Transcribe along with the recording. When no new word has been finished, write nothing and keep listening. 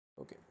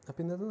Okay,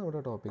 അപ്പോൾ ഇന്നത്തെ നമ്മുടെ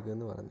ടോപ്പിക്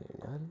എന്ന് പറഞ്ഞു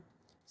കഴിഞ്ഞാൽ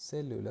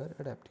cellular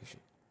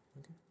adaptation.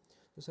 Okay,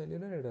 so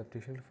cellular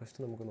അഡാപ്റ്റേഷനിൽ first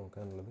നമുക്ക്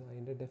നോക്കാനുള്ളത്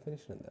അതിൻ്റെ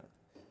ഡെഫിനിഷൻ എന്താണ്.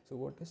 So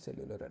what is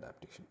cellular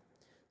adaptation?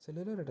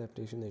 Cellular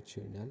adaptation എന്ന് വെച്ച്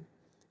കഴിഞ്ഞാൽ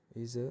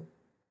is A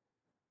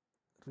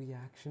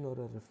reaction or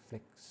A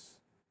reflex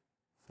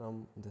from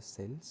the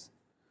cells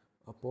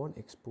upon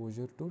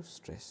exposure to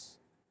stress.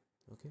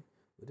 Okay,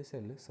 ഒരു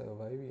സെല്ല്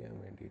സർവൈവ് ചെയ്യാൻ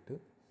വേണ്ടിയിട്ട്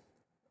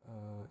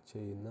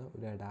ചെയ്യുന്ന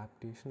ഒരു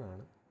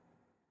അഡാപ്റ്റേഷനാണ്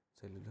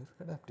സെല്ലുലാർ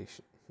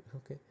അഡാപ്റ്റേഷൻ.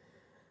 ഓക്കെ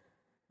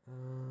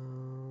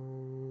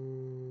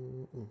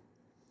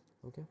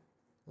ഓക്കെ,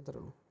 അത്രേ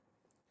ഉള്ളൂ.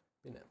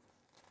 പിന്നെ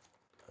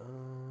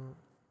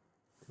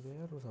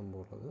വേറൊരു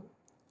സംഭവമുള്ളത്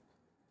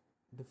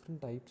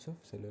different types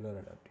of cellular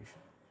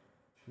adaptation.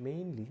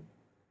 Mainly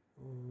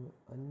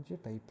 5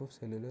 type of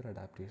cellular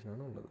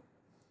അഡാപ്റ്റേഷനാണ് ഉള്ളത്.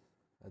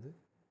 അത്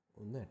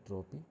ഒന്ന്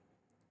എട്രോപ്പി,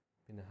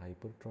 പിന്നെ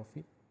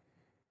ഹൈപ്പർട്രോഫി,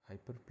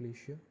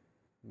 ഹൈപ്പർപ്ലേഷ്യ,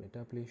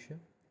 മെറ്റാപ്ലേഷ്യ,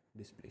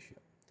 ഡിസ്പ്ലേഷ്യ.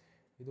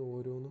 ഇത്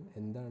ഓരോന്നും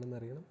എന്താണെന്ന്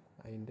അറിയണം,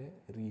 അതിൻ്റെ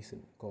റീസൺ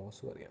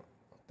കോസും അറിയണം,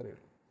 അത്രയേ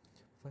ഉള്ളൂ.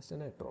 ഫസ്റ്റ്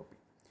തന്നെ എട്രോപ്പി.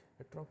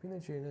 എട്രോപ്പി എന്ന്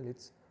വെച്ച് കഴിഞ്ഞാൽ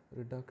it's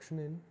reduction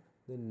in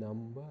the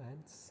number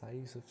and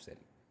size of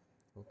cell,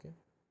 okay,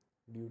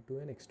 due to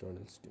an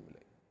external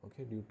stimuli,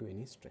 okay, due to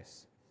any stress.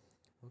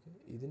 Okay,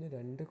 ഇതിന്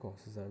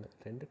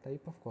രണ്ട്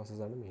ടൈപ്പ് ഓഫ്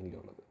കോസസാണ് മെയിൻലി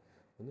ഉള്ളത്.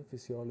 ഒന്ന്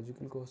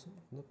ഫിസിയോളജിക്കൽ കോസും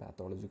ഒന്ന്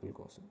പാത്തോളജിക്കൽ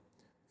കോസും.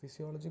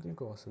 ഫിസിയോളജിക്കൽ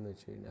കോസ് എന്ന്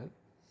വെച്ച് കഴിഞ്ഞാൽ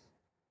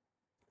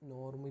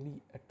നോർമലി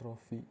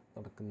എട്രോഫി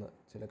നടക്കുന്ന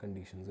ചില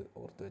കണ്ടീഷൻസ്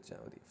ഓർത്ത് വെച്ചാൽ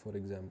മതി. For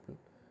example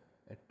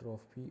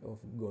atrophy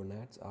of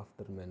gonads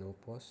after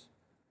menopause,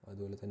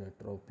 അതുപോലെ തന്നെ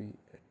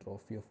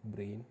atrophy of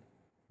brain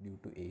due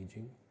to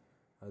ageing,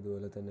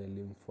 അതുപോലെ തന്നെ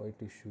lymphoid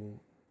tissue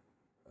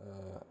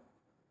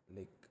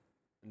like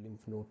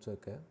lymph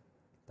നോട്ട്സൊക്കെ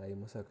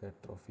തൈമസൊക്കെ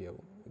atrophy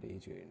ആവും ഒരു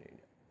ഏജ് കഴിഞ്ഞ്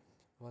കഴിഞ്ഞാൽ.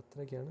 അപ്പോൾ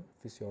അത്രയൊക്കെയാണ്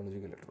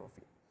ഫിസിയോളജിക്കൽ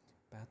എട്രോഫി.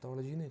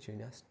 പാത്തോളജി എന്ന് വെച്ച്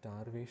കഴിഞ്ഞാൽ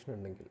സ്റ്റാർവേഷൻ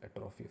ഉണ്ടെങ്കിൽ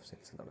എട്രോഫി ഓഫ്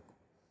സെൽസ് നടക്കും.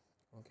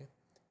 ഓക്കെ,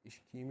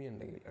 ഇഷ്കീമി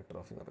ഉണ്ടെങ്കിൽ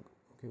എട്രോഫി നടക്കും.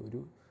 ഓക്കെ, ഒരു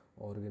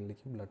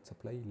ഓർഗനിലേക്ക് ബ്ലഡ്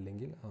സപ്ലൈ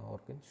ഇല്ലെങ്കിൽ ആ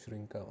ഓർഗൻ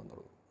ഷ്രിങ്ക് ആവാൻ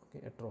തുടങ്ങും. ഓക്കെ,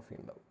 എട്രോഫി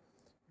ഉണ്ടാവും.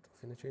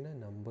 എട്രോഫി എന്ന് വെച്ച് കഴിഞ്ഞാൽ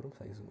നമ്പറും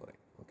സൈസും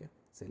കുറയും. ഓക്കെ,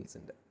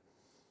 സെൽസിൻ്റെ.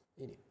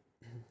 ഇനി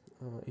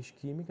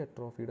ഇഷ്കീമിക്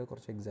എട്രോഫിയുടെ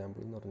കുറച്ച്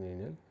എക്സാമ്പിൾ എന്ന് പറഞ്ഞു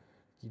കഴിഞ്ഞാൽ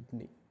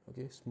കിഡ്നി,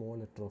 ഓക്കെ, സ്മോൾ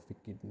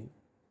എട്രോഫിക് കിഡ്നി,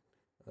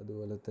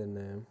 അതുപോലെ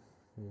തന്നെ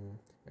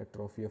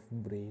atrophy of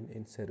brain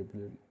in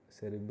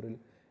cerebral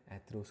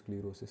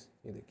ആത്രോസ്ക്ലീറോസിസ്,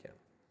 ഇതൊക്കെയാണ്.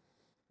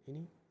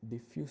 ഇനി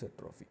ഡിഫ്യൂസ്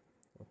എട്രോഫി.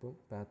 അപ്പോൾ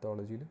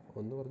പാത്തോളജിയിൽ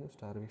ഒന്ന് പറഞ്ഞു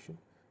സ്റ്റാർവേഷൻ,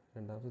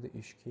 രണ്ടാമത്തത്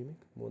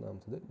ഇഷ്കീമിക്,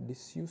 മൂന്നാമത്തത്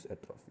ഡിസ്യൂസ്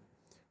എട്രോഫി.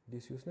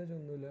 ഡിസ്യൂസ് എന്ന് വെച്ചാൽ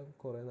ഒന്നുമില്ല,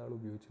 കുറേ നാൾ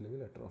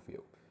ഉപയോഗിച്ചില്ലെങ്കിൽ എട്രോഫി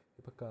ആവും.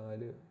 ഇപ്പോൾ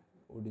കാല്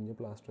ഒടിഞ്ഞ്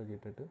പ്ലാസ്റ്ററൊക്കെ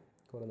ഇട്ടിട്ട്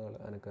കുറേ നാൾ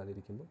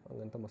അനക്കാതിരിക്കുമ്പോൾ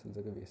അങ്ങനത്തെ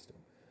മസിൽസൊക്കെ വേസ്റ്റ്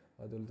ആവും.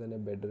 അതുപോലെ തന്നെ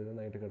ബെഡ് റിഡൺ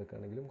ആയിട്ട്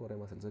കിടക്കുകയാണെങ്കിലും കുറേ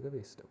മസിൽസൊക്കെ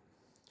വേസ്റ്റ് ആവും.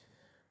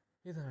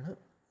 ഇതാണ്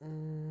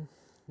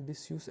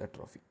ഡിസ്യൂസ്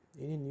എട്രോഫി.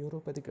 ഇനി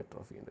ന്യൂറോപ്പത്തിക്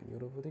എട്രോഫി ഉണ്ട്.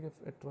 ന്യൂറോപ്പത്തിക്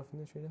എട്രോഫി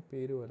എന്ന് വെച്ച് കഴിഞ്ഞാൽ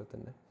പേര് പോലെ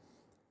തന്നെ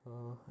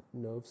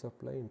നെർവ്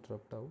സപ്ലൈ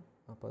ഇൻറ്ററപ്റ്റ് ആവും.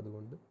 അപ്പോൾ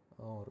അതുകൊണ്ട്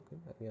ആ ഓർഗൻ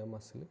അല്ലെങ്കിൽ ആ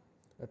മസിൽ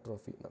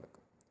എട്രോഫി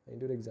നടക്കും.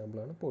 അതിൻ്റെ ഒരു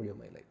എക്സാമ്പിളാണ്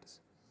പോളിയോമൈലൈറ്റിസ്.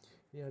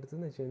 ഇനി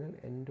അടുത്തതെന്ന് വെച്ച് കഴിഞ്ഞാൽ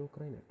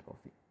എൻഡോക്രൈൻ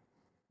എട്രോഫി.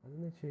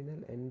 അതെന്ന് വെച്ച് കഴിഞ്ഞാൽ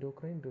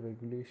എൻഡോക്രൈൻ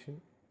റെഗുലേഷൻ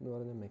എന്ന്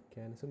പറയുന്ന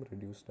മെക്കാനിസം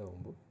റെഡ്യൂസ്ഡ്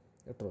ആകുമ്പോൾ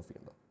എട്രോഫി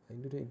ഉണ്ടാവും.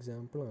 അതിൻ്റെ ഒരു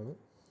എക്സാമ്പിളാണ്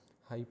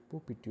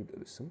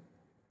ഹൈപ്പോപിറ്റ്യൂട്ടറിസം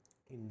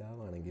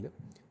ഉണ്ടാവുകയാണെങ്കിൽ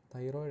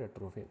തൈറോയിഡ്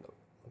എട്രോഫി ഉണ്ടാവും.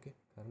 ഓക്കെ,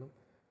 കാരണം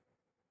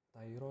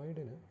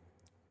തൈറോയിഡിന്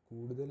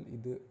കൂടുതൽ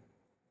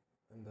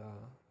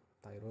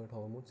തൈറോയിഡ്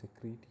ഹോർമോൺ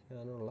സെക്രീറ്റ്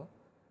ചെയ്യാനുള്ള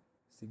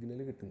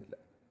സിഗ്നൽ കിട്ടുന്നില്ല.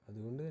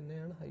 അതുകൊണ്ട്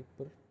തന്നെയാണ്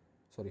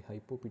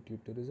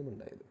ഹൈപ്പോപിറ്റ്യൂട്ടറിസം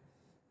ഉണ്ടായത്.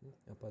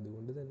 അപ്പോൾ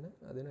അതുകൊണ്ട് തന്നെ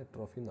അതിന്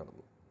എട്രോഫി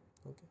നടന്നു.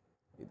 ഓക്കെ,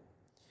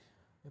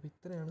 അപ്പോൾ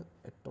ഇത്രയാണ്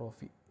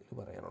എട്രോഫിയിൽ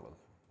പറയാനുള്ളത്.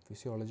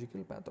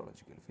 Physiological,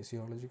 pathological.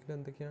 ഫിസിയോളജിക്കൽ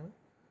എന്തൊക്കെയാണ്?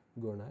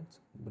 ഗൊണാഡ്സ്,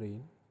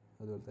 ബ്രെയിൻ,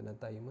 അതുപോലെ തന്നെ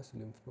തൈമസ്,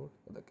 ലിംഫ് നോഡ്,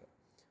 അതൊക്കെ.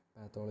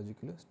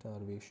 Pathological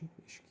starvation,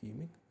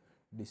 ischaemic,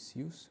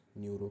 disuse,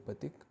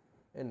 ന്യൂറോപ്പത്തിക്,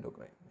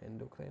 endocrine.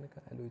 എൻഡോക്രൈനൊക്കെ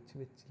ആലോചിച്ച്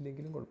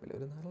വെച്ചില്ലെങ്കിലും കുഴപ്പമില്ല,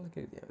 ഒരു നാളൊക്കെ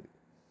എഴുതിയാൽ മതി.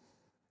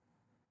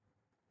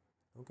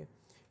 ഓക്കെ,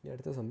 ഇനി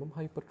അടുത്ത സംഭവം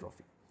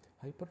ഹൈപ്പർട്രോഫി.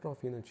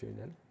 ഹൈപ്പർട്രോഫി എന്ന് വെച്ച്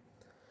കഴിഞ്ഞാൽ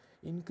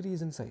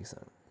ഇൻക്രീസ് ഇൻ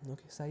സൈസാണ്.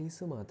 ഓക്കെ,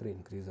 സൈസ് മാത്രമേ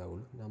ഇൻക്രീസ്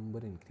ആവുള്ളൂ,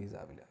 നമ്പർ ഇൻക്രീസ്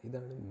ആവില്ല.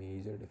 ഇതാണ്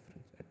മേജർ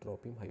ഡിഫറൻസ്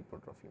എട്രോപ്പിയും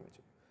ഹൈപ്പർട്രോഫിയും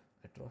വെച്ച്.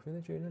 എട്രോഫി എന്ന്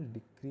വെച്ച് കഴിഞ്ഞാൽ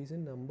decrease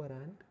in number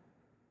and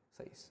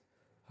size.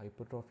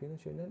 Hypertrophy എന്ന്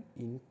വെച്ച് കഴിഞ്ഞാൽ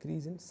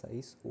increase in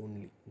size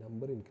only,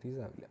 number increase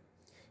ആവില്ല.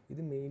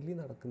 ഇത് മെയിൻലി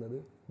നടക്കുന്നത്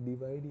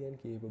ഡിവൈഡ് ചെയ്യാൻ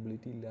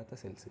കേപ്പബിലിറ്റി ഇല്ലാത്ത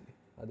സെൽസില്ലേ,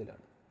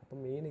 അതിലാണ്. അപ്പം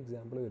മെയിൻ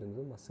എക്സാമ്പിൾ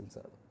വരുന്നത്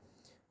മസിൽസാണ്.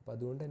 അപ്പോൾ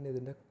അതുകൊണ്ട് തന്നെ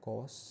ഇതിൻ്റെ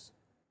കോസ്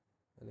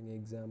അല്ലെങ്കിൽ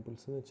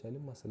എക്സാമ്പിൾസ് എന്ന് വെച്ചാൽ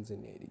മസിൽസ്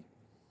തന്നെയായിരിക്കും.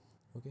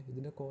 ഓക്കെ,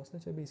 ഇതിൻ്റെ കോസ് എന്ന്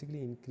വെച്ചാൽ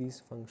basically increase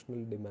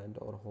functional demand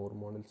or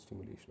hormonal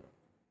സ്റ്റിമുലേഷനാണ്.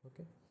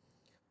 Okay,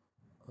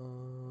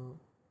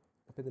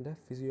 അപ്പോൾ ഇതിൻ്റെ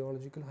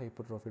ഫിസിയോളജിക്കൽ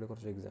ഹൈപ്പർട്രോഫിയുടെ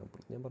കുറച്ച് എക്സാമ്പിൾ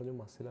ഞാൻ പറഞ്ഞു,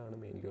 മസിലാണ്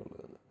മെയിൻലി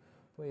ഉള്ളതെന്ന്.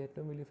 അപ്പോൾ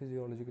ഏറ്റവും വലിയ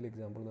ഫിസിയോളജിക്കൽ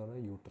എക്സാമ്പിൾ എന്ന്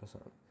പറഞ്ഞാൽ യൂട്രസ്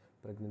ആണ്.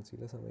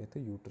 പ്രഗ്നൻസിയുടെ സമയത്ത്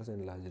യൂട്രസ്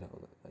എൻലാർജ്ഡ്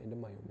ആവുന്നത്, അതിൻ്റെ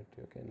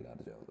മയോമെട്രി ഒക്കെ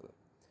എൻലാർജ് ആവുന്നത്.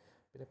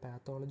 പിന്നെ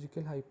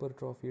പാത്തോളജിക്കൽ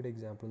ഹൈപ്പർട്രോഫിയുടെ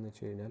എക്സാമ്പിൾ എന്ന്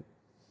വെച്ച് കഴിഞ്ഞാൽ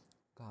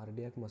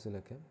കാർഡിയാക്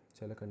മസിലൊക്കെ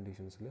ചില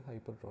കണ്ടീഷൻസിൽ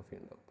ഹൈപ്പർട്രോഫി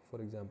ഉണ്ടാവും. ഫോർ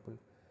എക്സാമ്പിൾ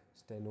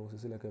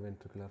സ്റ്റെനോസിസിലൊക്കെ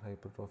വെൻട്രിക്കുലർ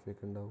ഹൈപ്പർട്രോഫി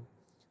ഒക്കെ ഉണ്ടാവും.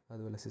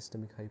 അതുപോലെ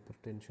സിസ്റ്റമിക് ഹൈപ്പർ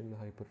ടെൻഷനിൽ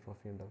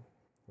ഹൈപ്പർട്രോഫി ഉണ്ടാവും.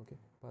 ഓക്കെ,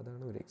 അപ്പോൾ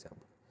അതാണ് ഒരു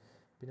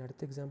പിന്നെ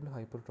അടുത്ത example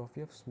hypertrophy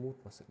of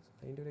smooth muscles.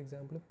 അതിൻ്റെ ഒരു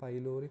example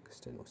pyloric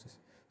stenosis.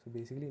 So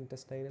basically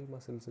intestinal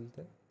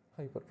മസിൽസിലത്തെ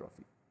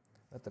hypertrophy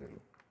അത്രയേ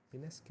ഉള്ളൂ.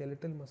 പിന്നെ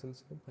സ്കെലറ്റൽ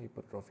മസിൽസിലും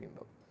ഹൈപ്പർട്രോഫി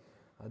ഉണ്ടാവും.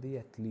 അത് ഈ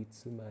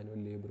അത്ലീറ്റ്സ്,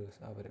 മാനുവൽ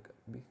ലേബറേഴ്സ് അവരൊക്കെ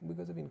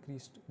because of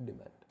increased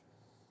demand.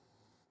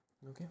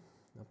 Okay,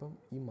 അപ്പം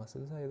ഈ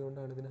മസിൽസ്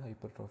ആയതുകൊണ്ടാണ് ഇതിന്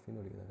ഹൈപ്പർട്രോഫി എന്ന്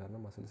വിളിക്കുന്നത്.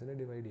 കാരണം മസിൽസിനെ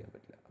ഡിവൈഡ് ചെയ്യാൻ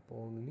പറ്റില്ല. അപ്പോൾ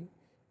ഓൺലി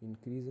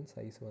ഇൻക്രീസ് ഇൻ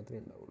സൈസ് മാത്രമേ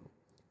ഉണ്ടാവുള്ളൂ.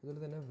 അതുപോലെ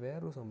തന്നെ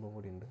വേറൊരു സംഭവം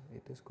കൂടി ഉണ്ട്.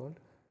 It is called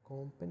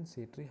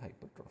compensatory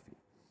hypertrophy.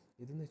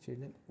 ഇതെന്ന് വെച്ച്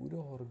കഴിഞ്ഞാൽ ഒരു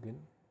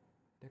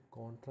ഓർഗൻ്റെ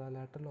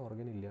കോൺട്രാലാറ്ററൽ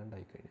ഓർഗൻ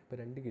ഇല്ലാണ്ടായി കഴിഞ്ഞാൽ, ഇപ്പോൾ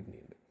 2 കിഡ്നി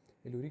ഉണ്ട്,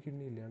 അതിൽ ഒരു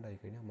കിഡ്നി ഇല്ലാണ്ടായി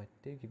കഴിഞ്ഞാൽ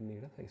മറ്റേ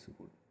കിഡ്നിയുടെ സൈസ്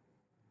കൂടും.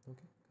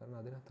 ഓക്കെ, കാരണം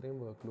അതിന് അത്രയും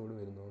വർക്ക് ലോഡ്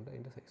വരുന്നതുകൊണ്ട്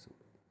അതിൻ്റെ സൈസ്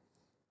കൂടും.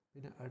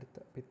 പിന്നെ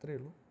അപ്പോൾ ഇത്രയേ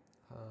ഉള്ളൂ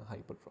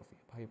ഹൈപ്പർട്രോഫി.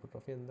 അപ്പോൾ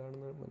ഹൈപ്പർട്രോഫി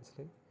എന്താണെന്ന്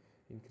മനസ്സിലായി,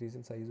 ഇൻക്രീസ്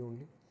ഇൻ സൈസ്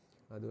ഓൺലി.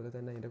 അതുപോലെ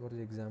തന്നെ അതിൻ്റെ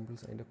കുറച്ച്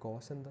എക്സാമ്പിൾസ്, അതിൻ്റെ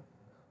കോസ് എന്താ,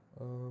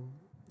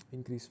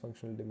 increase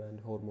functional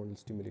demand, hormonal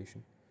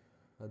stimulation.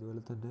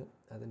 അതുപോലെ തന്നെ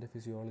അതിൻ്റെ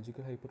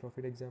ഫിസിയോളജിക്കൽ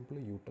ഹൈപ്പർട്രോഫിയുടെ എക്സാമ്പിൾ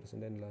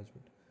യൂട്രസിൻ്റെ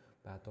എൻലാർജ്മെൻറ്റ്.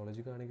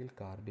 പാത്തോളജിക്കാണെങ്കിൽ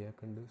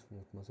കാർഡിയാക്ക് ഉണ്ട്,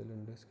 സ്മൂത്ത് മസിൽ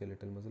ഉണ്ട്,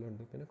 സ്കെലറ്റൽ മസിൽ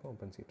ഉണ്ട്, പിന്നെ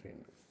കോമ്പൻസേറ്ററി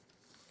ഉണ്ട്.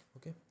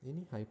 ഓക്കെ,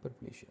 ഇനി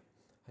ഹൈപ്പർപ്ലേഷ്യ.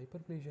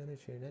 ഹൈപ്പർപ്ലേഷ്യ എന്ന്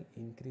വെച്ച് കഴിഞ്ഞാൽ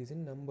increase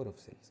in number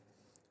of cells.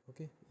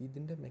 Okay,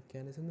 ഇതിൻ്റെ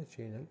മെക്കാനിസം എന്ന്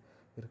വെച്ച് കഴിഞ്ഞാൽ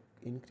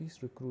increase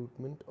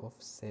recruitment of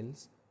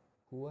cells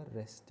who are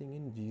resting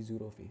in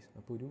G0 face.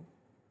 അപ്പോൾ ഒരു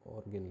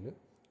ഓർഗനിൽ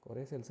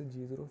കുറേ സെൽസ്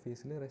G0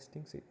 ഫേസിൽ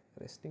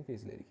റെസ്റ്റിംഗ്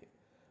ഫേസിലായിരിക്കും.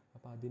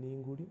 അപ്പോൾ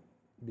അതിനെയും കൂടി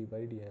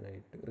ഡിവൈഡ്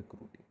ചെയ്യാനായിട്ട്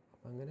റിക്രൂട്ട് ചെയ്യും.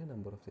 അപ്പോൾ അങ്ങനെ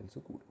നമ്പർ ഓഫ് സെൽസ്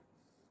കൂടും.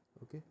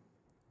 ഓക്കെ,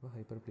 അപ്പോൾ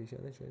ഹൈപ്പർപ്ലേഷ്യ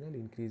എന്ന് വെച്ച് കഴിഞ്ഞാൽ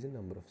increase in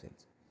number of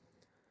cells.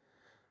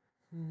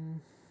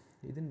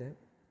 ഇതിൻ്റെ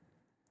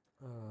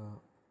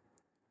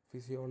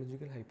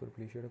ഫിസിയോളജിക്കൽ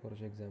ഹൈപ്പർപ്ലേഷ്യയുടെ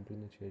കുറച്ച് എക്സാമ്പിൾ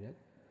എന്ന് വെച്ച് കഴിഞ്ഞാൽ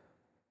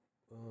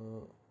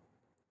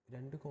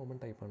 2 കോമൺ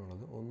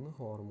ടൈപ്പാണുള്ളത്. ഒന്ന്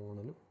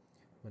ഹോർമോണലും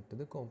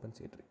മറ്റത്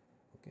കോമ്പൻസേറ്ററി.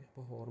 ഓക്കെ,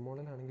 അപ്പോൾ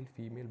ഹോർമോണലാണെങ്കിൽ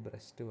ഫീമെയിൽ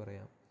ബ്രസ്റ്റ്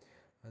പറയാം.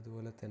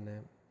 അതുപോലെ തന്നെ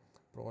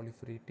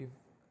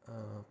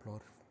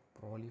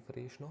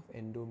proliferation of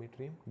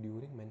endometrium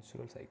during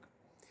menstrual cycle.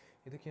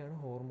 ഇതൊക്കെയാണ്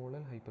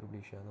ഹോർമോണൽ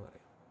ഹൈപ്പർപ്ലേഷ്യ എന്ന്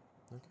പറയുന്നത്.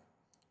 ഓക്കെ,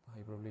 അപ്പോൾ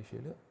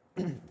ഹൈപ്പർപ്ലേഷ്യയിൽ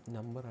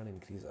നമ്പറാണ്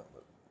ഇൻക്രീസ്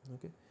ആകുന്നത്.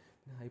 ഓക്കെ,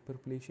 പിന്നെ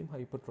ഹൈപ്പർപ്ലേഷ്യയും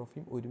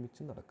ഹൈപ്പർട്രോഫിയും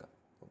ഒരുമിച്ച് നടക്കാം.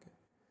 ഓക്കെ,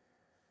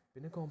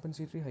 പിന്നെ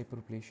കോമ്പൻസേറ്ററി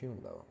ഹൈപ്പർപ്ലേഷ്യ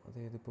ഉണ്ടാവാം.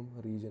 അതായത് ഇപ്പം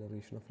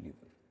റീജനറേഷൻ ഓഫ്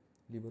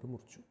ലിവർ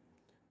മുറിച്ചു,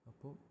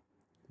 അപ്പോൾ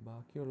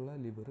ബാക്കിയുള്ള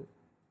ലിവർ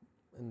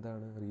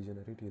എന്താണ്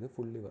റീജനറേറ്റ് ചെയ്ത്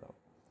ഫുൾ ലിവർ ആവും.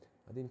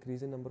 അത്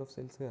increase in number of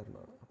cells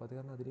കാരണമാണ്. അപ്പോൾ അത്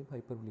കാരണം അതിനെയും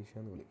ഹൈപ്പർപ്ലേഷ്യ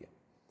എന്ന് വിളിക്കാം.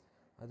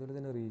 അതുപോലെ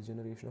തന്നെ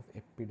regeneration of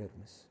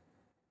epidermis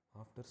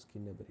after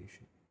skin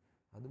aberration,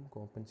 അതും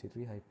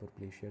കോമ്പൻസേറ്ററി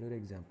ഹൈപ്പർപ്ലേഷ്യയുടെ ഒരു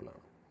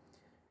എക്സാമ്പിളാണ്.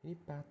 ഇനി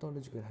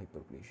പാത്തോളജിക്കൽ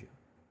ഹൈപ്പർപ്ലേഷ്യ.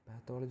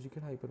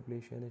 പാത്തോളജിക്കൽ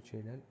ഹൈപ്പർപ്ലേഷ്യ എന്ന് വെച്ച്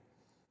കഴിഞ്ഞാൽ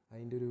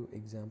അതിൻ്റെ ഒരു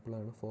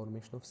എക്സാമ്പിളാണ്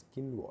formation of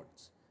skin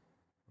watts.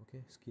 Okay,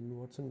 skin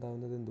watts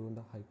ഉണ്ടാകുന്നത്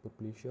എന്തുകൊണ്ടാണ്?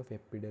 Hyperplasia of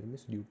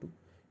epidermis due to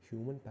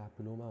human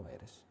papilloma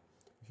virus.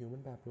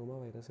 Human papilloma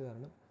virus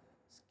കാരണം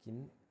സ്കിൻ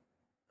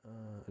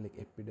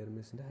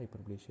എപ്പിഡെർമിസിൻ്റെ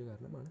ഹൈപ്പർപ്ലേഷ്യ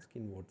കാരണമാണ്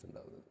സ്കിൻ വാട്ട്സ്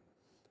ഉണ്ടാകുന്നത്.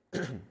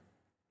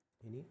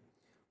 ഇനി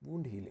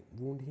വൂണ്ട്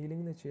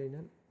ഹീലിംഗ് എന്ന് വെച്ച്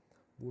കഴിഞ്ഞാൽ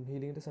വൂണ്ട്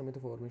ഹീലിങ്ങിൻ്റെ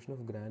സമയത്ത് formation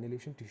of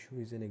granulation tissue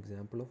is an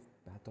example of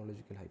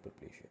pathological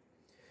hyperplasia.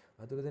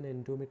 അതുപോലെ തന്നെ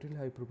എൻഡോമെട്രിയൽ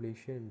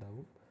ഹൈപ്പർപ്ലേഷ്യ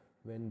ഉണ്ടാവും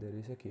when there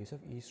is A case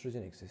of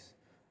oestrogen excess.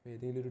 അപ്പോൾ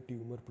ഏതെങ്കിലും ഒരു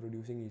ട്യൂമർ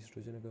പ്രൊഡ്യൂസിങ്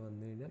ഈസ്ട്രോജൻ ഒക്കെ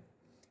വന്നു കഴിഞ്ഞാൽ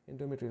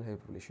എൻഡോമെട്രിയൽ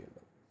ഹൈപ്പർപ്ലേഷ്യ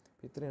ഉണ്ടാവും.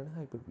 അപ്പോൾ ഇത്രയാണ്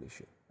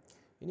ഹൈപ്പർപ്ലേഷ്യ.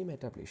 ഇനി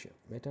മെറ്റാപ്ലേഷ്യ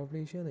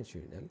എന്ന് വെച്ച്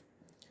കഴിഞ്ഞാൽ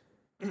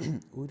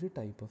ഒരു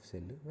ടൈപ്പ് ഓഫ്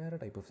സെല്ല് വേറെ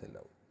ടൈപ്പ് ഓഫ്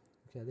സെല്ലാവും.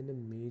 ഓക്കെ, അതിൻ്റെ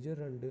മേജർ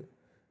 2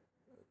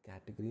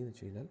 കാറ്റഗറി എന്ന്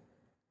വെച്ച് കഴിഞ്ഞാൽ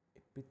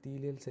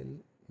epithelial cell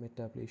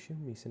മെറ്റാപ്ലേഷ്യ,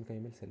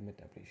 mesenchymal cell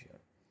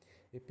മെറ്റാപ്ലേഷ്യയാണ്.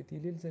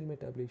 Epithelial cell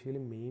മെറ്റാപ്ലേഷ്യയിൽ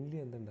mainly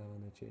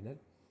എന്തുണ്ടാവുകയെന്ന് വെച്ച് കഴിഞ്ഞാൽ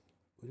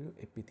ഒരു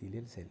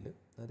എപ്പിത്തീലിയൽ സെല്ല്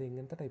അത്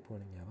എങ്ങനത്തെ ടൈപ്പ്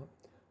വേണമെങ്കിൽ ആവാം,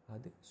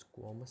 അത്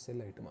സ്ക്വാമസ്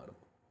സെല്ലായിട്ട്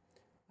മാറുന്നു.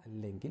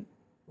 അല്ലെങ്കിൽ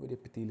ഒരു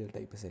എപ്പിത്തീലിയൽ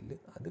ടൈപ്പ് സെല്ല്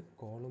അത്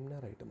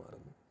കോളംനാറായിട്ട്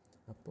മാറുന്നു.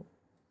 അപ്പോൾ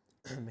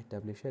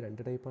മെറ്റാപ്ലേഷ്യ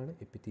 2 ടൈപ്പാണ്,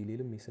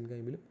 എപ്പിത്തീലിയലും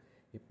മീസെൻകൈമലും.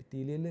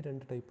 എപ്പിത്തീലിയലിൽ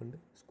 2 ടൈപ്പ് ഉണ്ട്,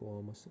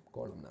 സ്ക്വാമസും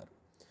കോളംനാറും.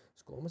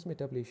 സ്ക്വാമസ്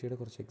മെറ്റാപ്ലേഷ്യയുടെ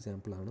കുറച്ച്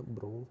എക്സാമ്പിളാണ്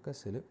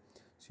ബ്രോങ്കസിൽ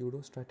pseudo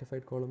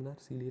stratified columnar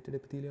ciliated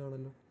epithelium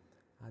ആണല്ലോ,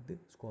 അത്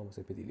സ്ക്വാമസ്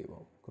എപ്പിത്തീലിയം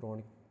ആവും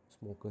ക്രോണിക്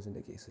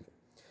സ്മോക്കേഴ്സിൻ്റെ കേസിൽ.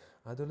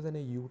 അതുപോലെ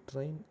തന്നെ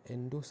യൂട്രൈൻ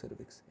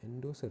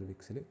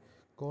എൻഡോസെർവിക്സിൽ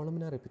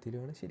കോളംനാർ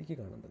എപ്പിത്തീലിയമാണ് ശരിക്കും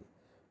കാണേണ്ടത്.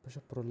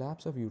 പക്ഷേ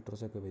പ്രൊലാപ്സ് ഓഫ്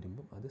യൂട്രസ് ഒക്കെ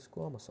വരുമ്പം അത്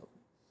സ്ക്വാമസ് ആവും.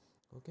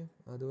 ഓക്കെ,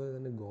 അതുപോലെ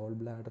തന്നെ ഗോൾ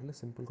ബ്ലാഡറിൽ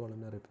സിമ്പിൾ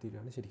കോളംനാർ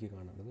എപ്പിത്തീലിയമാണ് ശരിക്കും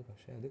കാണേണ്ടത്.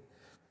 പക്ഷേ അത്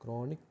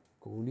ക്രോണിക്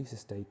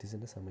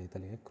കോളിസിസ്റ്റൈറ്റിസിൻ്റെ സമയത്ത്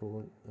അല്ലെങ്കിൽ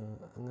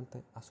അങ്ങനത്തെ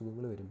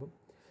അസുഖങ്ങൾ വരുമ്പം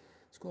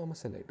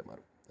സ്ക്വാമസ് സെല്ലായിട്ട്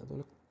മാറും.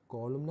 അതുപോലെ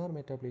കോളംനാർ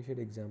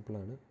മെറ്റാപ്ലേഷ്യയുടെ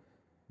എക്സാമ്പിളാണ്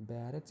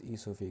ബാരറ്റ്സ്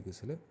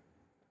ഈസോഫേഗസിൽ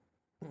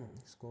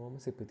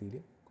സ്ക്വാമസ്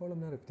എപ്പിത്തീലിയം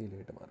കോളംനാർ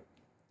എപ്പിത്തീലിയമായിട്ട് മാറും.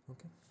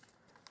 ഓക്കെ,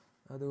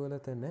 അതുപോലെ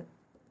തന്നെ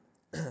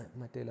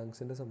മറ്റേ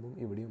ലങ്സിൻ്റെ സംഭവം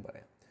ഇവിടെയും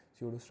പറയാം.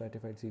 Pseudo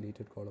stratified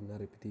ciliated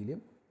columnar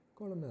epithelium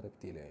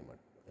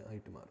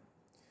ആയിട്ട് മാറും.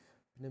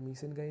 പിന്നെ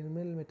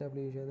മീസെൻകൈമൽ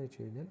മെറ്റാപ്ലേഷ്യ എന്ന് വെച്ച്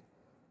കഴിഞ്ഞാൽ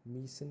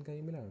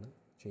മീസെൻകൈമലാണ്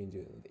ചേഞ്ച്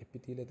ചെയ്യുന്നത്,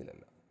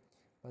 എപ്പിത്തീലിയത്തിലല്ല.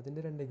 അപ്പോൾ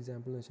അതിൻ്റെ 2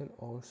 എക്സാമ്പിൾ എന്ന് വെച്ചാൽ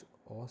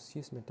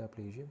ഓസിയസ്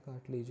മെറ്റാപ്ലേഷ്യയും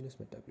കാർട്ടിലേജിനസ്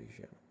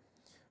മെറ്റാപ്ലേഷ്യയാണ്.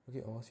 ഓക്കെ,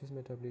 ഓസിയസ്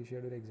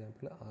മെറ്റാപ്ലേഷ്യയുടെ ഒരു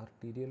example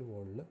arterial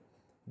വാളിൽ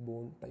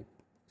bone type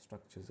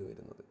structures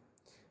വരുന്നത്.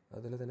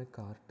 അതുപോലെ തന്നെ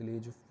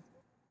cartilage of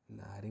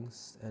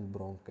larynx and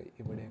bronchi,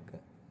 ഇവിടെയൊക്കെ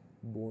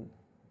ബോൺ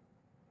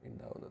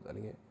ഉണ്ടാകുന്നത്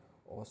അല്ലെങ്കിൽ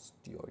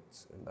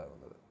ഓസ്റ്റിയോയിഡ്സ്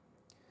ഉണ്ടാകുന്നത്.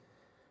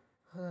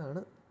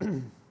 അതാണ്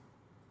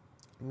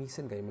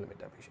മീസെൻകൈമൽ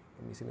മെറ്റാപ്ലേഷ്യ.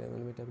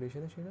 മീസെൻകൈമൽ മെറ്റാപ്ലേഷ്യ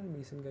എന്ന് വെച്ച് കഴിഞ്ഞാൽ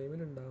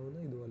മീസെൻകൈമൽ ഉണ്ടാകുന്ന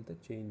ഇതുപോലത്തെ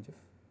ചേഞ്ച്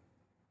ഓഫ്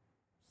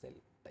സെൽ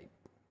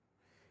ടൈപ്പ്.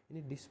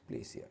 ഇനി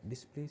ഡിസ്പ്ലേസിയ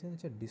എന്ന്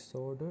വെച്ചാൽ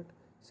ഡിസോർഡേർഡ്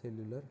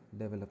സെല്ലുലർ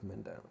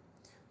ഡെവലപ്മെൻ്റ് ആണ്.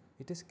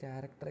 ഇറ്റ് ഈസ്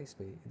ക്യാരക്ടറൈസ്ഡ്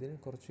ബൈ, ഇതിന്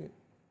കുറച്ച്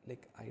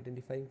ലൈക്ക്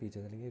ഐഡൻറ്റിഫൈങ്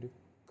ഫീച്ചേഴ്സ് അല്ലെങ്കിൽ ഒരു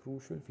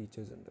ക്രൂഷ്യൽ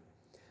ഫീച്ചേഴ്സ് ഉണ്ട്.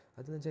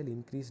 അതെന്ന് വെച്ചാൽ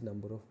increase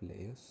number of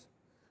layers,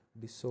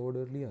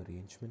 disorderly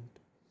arrangement,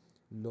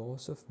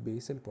 loss of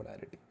basal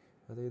polarity.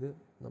 അതായത്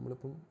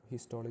നമ്മളിപ്പം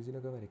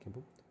ഹിസ്റ്റോളജിയിലൊക്കെ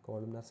വരയ്ക്കുമ്പം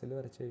കോളംനാർ സെല്ല്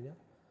വരച്ച് കഴിഞ്ഞാൽ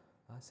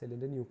ആ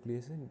സെല്ലിൻ്റെ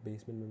ന്യൂക്ലിയസ്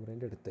ബേസ്മെൻറ്റ്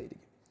മെമ്പറിൻ്റെ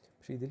അടുത്തായിരിക്കും.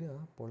 പക്ഷേ ഇതിൽ ആ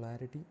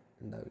പൊളാരിറ്റി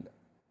ഉണ്ടാവില്ല.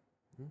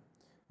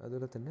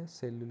 അതുപോലെ തന്നെ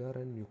സെല്ലുലാർ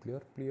ആൻഡ്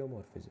ന്യൂക്ലിയർ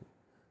പ്ലിയോമോർഫിസം,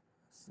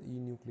 ഈ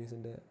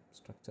ന്യൂക്ലിയസിൻ്റെ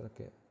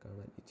സ്ട്രക്ചറൊക്കെ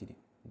കാണാൻ ഇച്ചിരി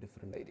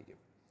ഡിഫറെൻ്റ് ആയിരിക്കും.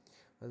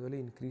 അതുപോലെ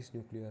ഇൻക്രീസ്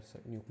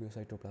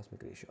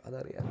ന്യൂക്ലിയോസൈറ്റോപ്ലാസ്മിക് റേഷ്യോ,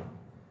 അതറിയാമല്ലോ.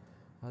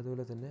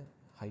 അതുപോലെ തന്നെ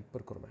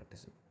ഹൈപ്പർ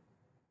ക്രോമാറ്റിസം.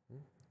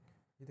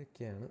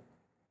 ഇതൊക്കെയാണ്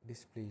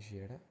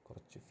ഡിസ്പ്ലേഷ്യയുടെ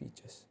കുറച്ച്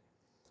ഫീച്ചേഴ്സ്.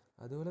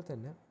 അതുപോലെ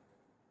തന്നെ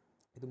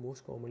ഇത്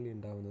മോസ്റ്റ് കോമൺലി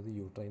ഉണ്ടാകുന്നത്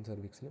യൂട്രൈൻ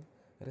സെർവിക്സിലും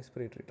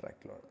റെസ്പിറേറ്ററി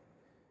ട്രാക്റ്റിലുമാണ്.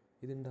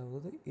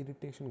 ഇതുണ്ടാകുന്നത്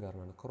ഇറിറ്റേഷൻ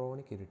കാരണമാണ്,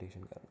 ക്രോണിക്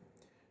ഇറിറ്റേഷൻ കാരണം.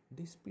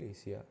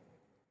 ഡിസ്പ്ലേസിയ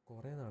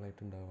കുറേ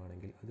നാളായിട്ട്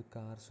ഉണ്ടാവുകയാണെങ്കിൽ അത്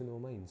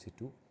കാർസിനോമ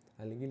ഇൻസിറ്റു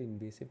അല്ലെങ്കിൽ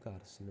ഇൻവേസീവ്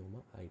കാർസിനോമ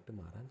ആയിട്ട്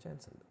മാറാൻ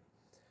ചാൻസ് ഉണ്ട്.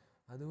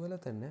 അതുപോലെ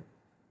തന്നെ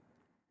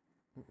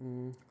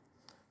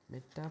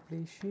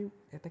മെറ്റാപ്ലേഷ്യയും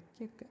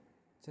ഇടയ്ക്കൊക്കെ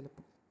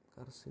ചിലപ്പോൾ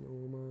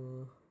കാർസിനോമ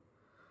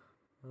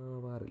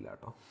ആവാറില്ല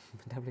കേട്ടോ.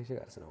 മെറ്റാപ്ലേഷ്യ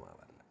കാർസിനോമ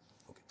ആവാറില്ല.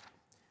 ഓക്കെ,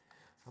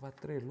 അപ്പോൾ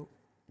അത്രയേ ഉള്ളൂ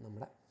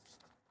നമ്മുടെ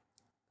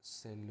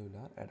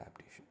സെല്ലുലാർ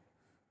അഡാപ്റ്റേഷൻ.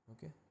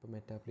 ഓക്കെ, അപ്പോൾ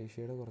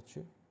മെറ്റാപ്ലേഷ്യയുടെ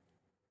കുറച്ച്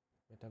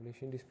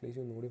മെറ്റാപ്ലേഷ്യയും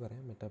ഡിസ്പ്ലേഷ്യ ഒന്നുകൂടി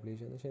പറയാം.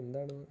 മെറ്റാപ്ലേഷ്യ എന്ന് വെച്ചാൽ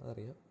എന്താണെന്ന്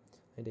അറിയാം.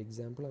 അതിൻ്റെ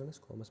എക്സാമ്പിളാണ്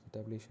സ്കോമസ്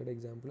മെറ്റാപ്ലേഷ്യയുടെ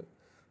എക്സാമ്പിൾ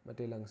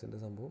മറ്റേ ലങ്സിൻ്റെ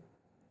സംഭവം,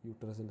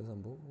 യൂട്രസിൻ്റെ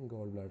സംഭവം,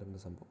 ഗോൾ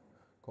ബ്ലാഡറിൻ്റെ സംഭവം.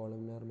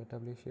 കോളംനാർ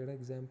മെറ്റാപ്ലേഷ്യയുടെ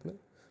എക്സാമ്പിൾ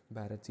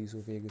ബാരറ്റ്സ്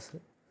ഈസോഫേഗസ്,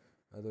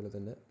 അതുപോലെ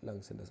തന്നെ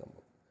ലങ്സിൻ്റെ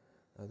സംഭവം.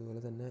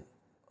 അതുപോലെ തന്നെ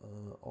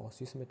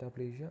ഓസിയസ്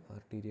മെറ്റാപ്ലേഷ്യ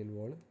ആർട്ടീരിയൽ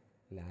വാൾ,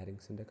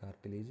 ലാരിങ്സിൻ്റെ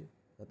കാർട്ടിലേജ്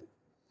അത്.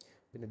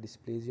 പിന്നെ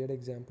ഡിസ്പ്ലേസിയയുടെ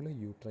example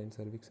uterine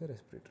cervix,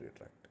 respiratory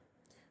tract.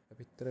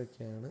 അപ്പോൾ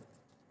ഇത്രയൊക്കെയാണ്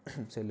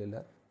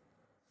സെല്ലുലാർ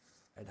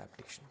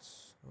അഡാപ്റ്റേഷൻസ്.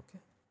 ഓക്കെ.